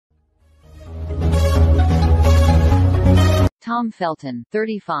Tom Felton,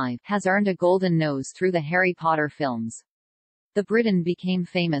 35, has earned a golden nose through the Harry Potter films. The Briton became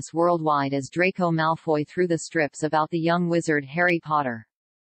famous worldwide as Draco Malfoy through the strips about the young wizard Harry Potter.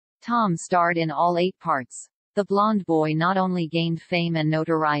 Tom starred in all 8 parts. The blonde boy not only gained fame and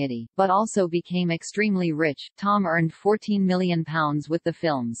notoriety, but also became extremely rich. Tom earned £14 million with the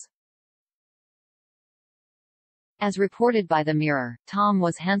films. As reported by The Mirror, Tom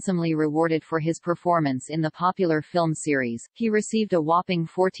was handsomely rewarded for his performance in the popular film series. He received a whopping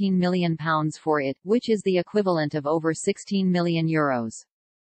 £14 million for it, which is the equivalent of over €16 million.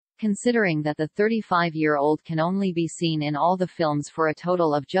 Considering that the 35-year-old can only be seen in all the films for a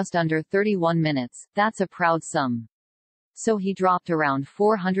total of just under 31 minutes, that's a proud sum. So he dropped around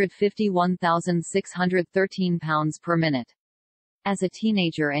 £451,613 per minute. As a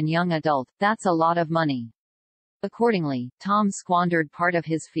teenager and young adult, that's a lot of money. Accordingly, Tom squandered part of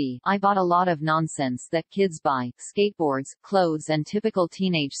his fee. "I bought a lot of nonsense that kids buy, skateboards, clothes and typical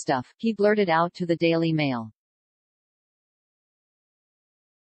teenage stuff," he blurted out to the Daily Mail.